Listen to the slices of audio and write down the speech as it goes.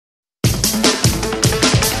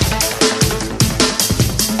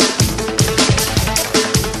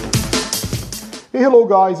Hello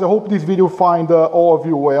guys, I hope this video find all of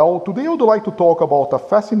you well. Today I would like to talk about a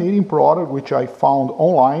fascinating product which I found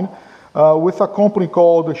online with a company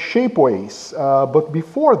called Shapeways. But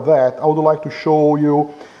before that, I would like to show you,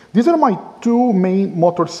 these are my two main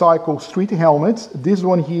motorcycle street helmets. This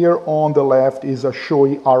one here on the left is a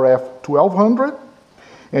Shoei RF-1200,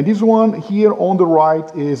 and this one here on the right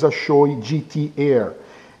is a Shoei GT-Air.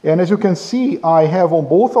 And as you can see, I have on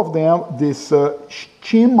both of them this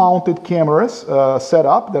chin-mounted cameras set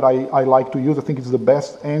up that I like to use. I think it's the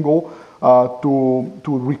best angle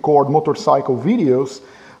to record motorcycle videos.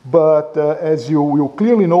 But as you will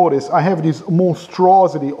clearly notice, I have this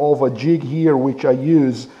monstrosity of a jig here which I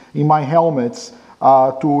use in my helmets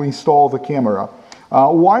to install the camera.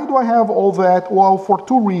 Why do I have all that? Well, for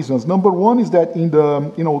two reasons. Number one is that in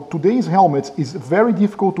the today's helmets, it's very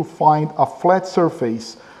difficult to find a flat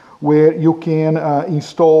surface where you can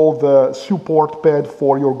install the support pad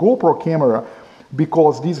for your GoPro camera,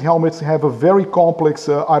 because these helmets have a very complex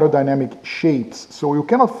aerodynamic shapes. So you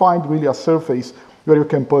cannot find really a surface where you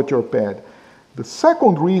can put your pad. The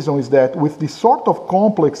second reason is that with this sort of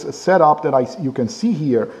complex setup that you can see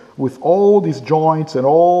here, with all these joints and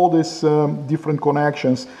all these different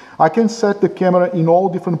connections, I can set the camera in all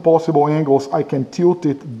different possible angles. I can tilt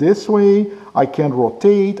it this way, I can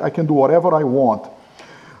rotate, I can do whatever I want.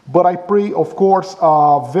 But I pay, of course,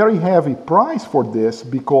 a very heavy price for this,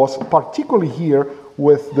 because particularly here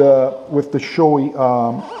with the Shoei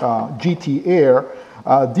GT-Air,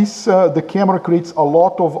 the camera creates a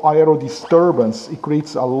lot of aero disturbance. It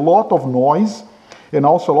creates a lot of noise and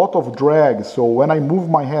also a lot of drag. So when I move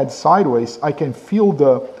my head sideways, I can feel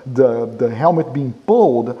the helmet being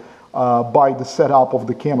pulled by the setup of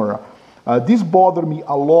the camera. This bothered me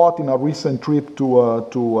a lot in a recent trip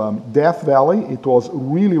to Death Valley. It was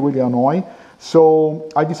really, really annoying. So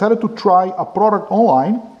I decided to try a product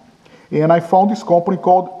online, and I found this company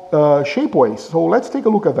called Shapeways. So let's take a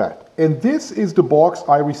look at that. And this is the box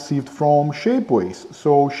I received from Shapeways.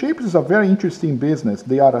 So Shapeways is a very interesting business.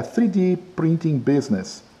 They are a 3D printing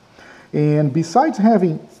business. And besides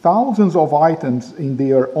having thousands of items in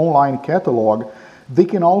their online catalog, they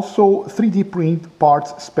can also 3D print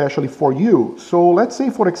parts especially for you. So let's say,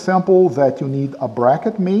 for example, that you need a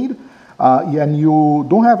bracket made and you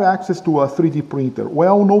don't have access to a 3D printer.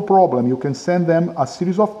 Well, no problem. You can send them a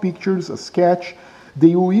series of pictures, a sketch.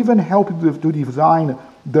 They will even help you to design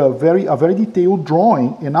a very detailed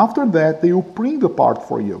drawing, and after that they will print the part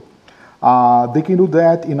for you. They can do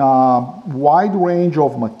that in a wide range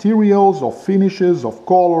of materials, of finishes, of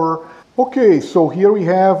color. Okay, so here we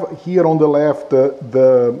have, here on the left,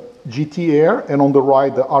 the GT-Air, and on the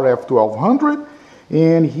right, the RF-1200.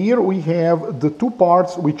 And here we have the two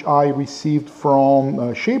parts which I received from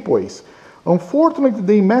Shapeways. Unfortunately,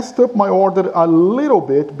 they messed up my order a little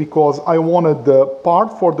bit, because I wanted the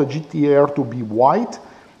part for the GT-Air to be white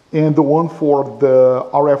and the one for the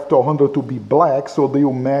RF-1200 to be black, so they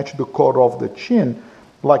will match the color of the chin,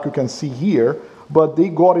 like you can see here. But they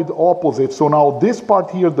got it opposite. So now this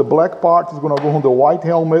part here, the black part, is going to go on the white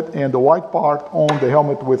helmet, and the white part on the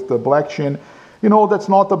helmet with the black chin. You know, that's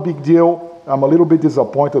not a big deal. I'm a little bit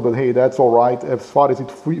disappointed, but hey, that's all right. As far as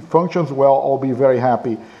it functions well, I'll be very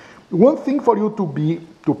happy. One thing for you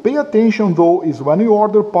to pay attention though is when you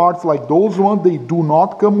order parts like those ones, they do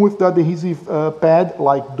not come with the adhesive pad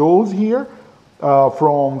like those here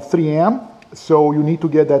from 3M. So you need to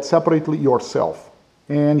get that separately yourself.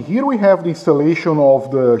 And here we have the installation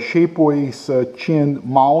of the Shapeways chin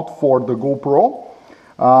mount for the GoPro.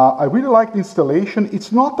 I really like the installation.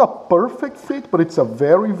 It's not a perfect fit, but it's a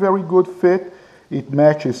very, very good fit. It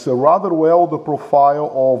matches rather well the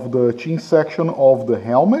profile of the chin section of the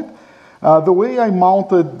helmet. The way I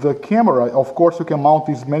mounted the camera, of course you can mount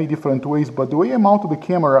this many different ways, but the way I mounted the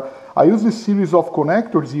camera, I use this series of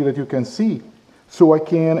connectors here that you can see. So I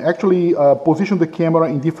can actually position the camera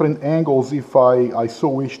in different angles if I so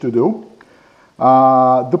wish to do.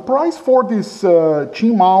 The price for this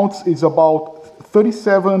chin mounts is about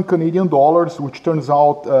 37 Canadian dollars, which turns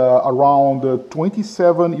out around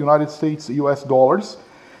 27 United States US dollars.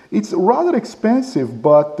 It's rather expensive,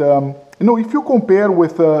 but you know, if you compare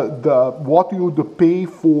with what you would pay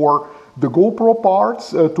for the GoPro parts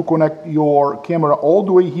to connect your camera all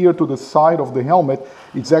the way here to the side of the helmet,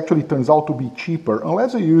 it actually turns out to be cheaper,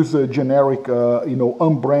 unless you use generic,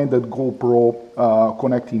 unbranded GoPro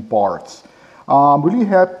connecting parts. I'm really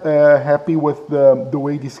happy with the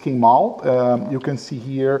way this came out. You can see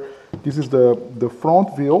here, this is the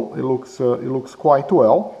front view. It looks quite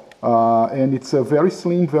well, and it's very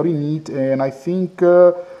slim, very neat, and I think.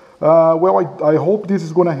 Well, I hope this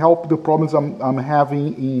is going to help the problems I'm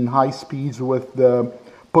having in high speeds with the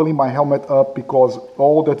pulling my helmet up because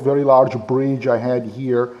all that very large bridge I had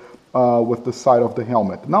here with the side of the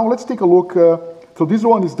helmet. Now let's take a look. So this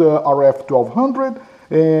one is the RF-1200,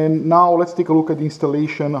 and now let's take a look at the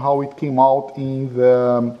installation, how it came out in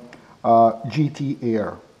the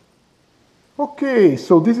GT-Air. Okay,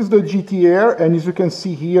 so this is the GT-Air, and as you can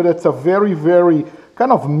see here, that's a very, very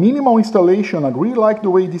kind of minimal installation. I really like the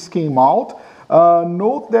way this came out.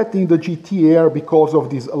 Note that in the GT-Air, because of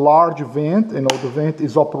this large vent, the vent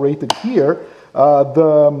is operated here,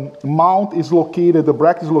 the mount is located, the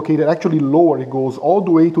bracket is located actually lower. It goes all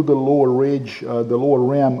the way to the lower ridge, the lower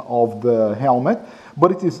rim of the helmet,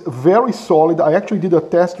 but it is very solid. I actually did a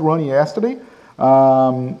test run yesterday.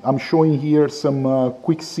 I'm showing here some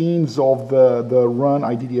quick scenes of the run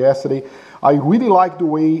I did yesterday. I really like the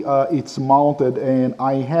way it's mounted, and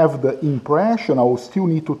I have the impression, I will still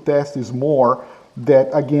need to test this more, that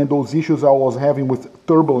again those issues I was having with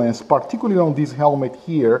turbulence, particularly on this helmet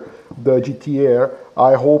here, the GT-Air,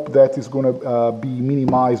 I hope that is going to be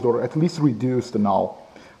minimized or at least reduced now.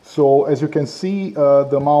 So as you can see,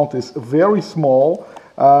 the mount is very small.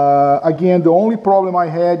 Again, the only problem I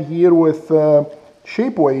had here with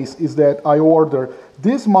Shapeways is that I ordered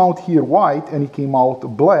this mount here white and it came out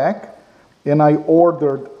black, and I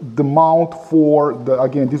ordered the mount for the,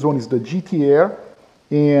 again this one is the GT-Air,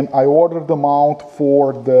 and I ordered the mount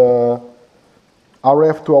for the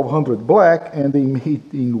RF-1200 black, and they made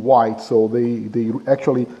it in white, so they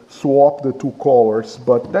actually swapped the two colors,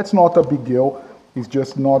 but that's not a big deal. It's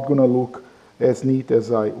just not gonna look as neat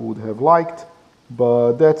as I would have liked,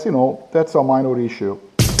 but that's, you know, that's a minor issue.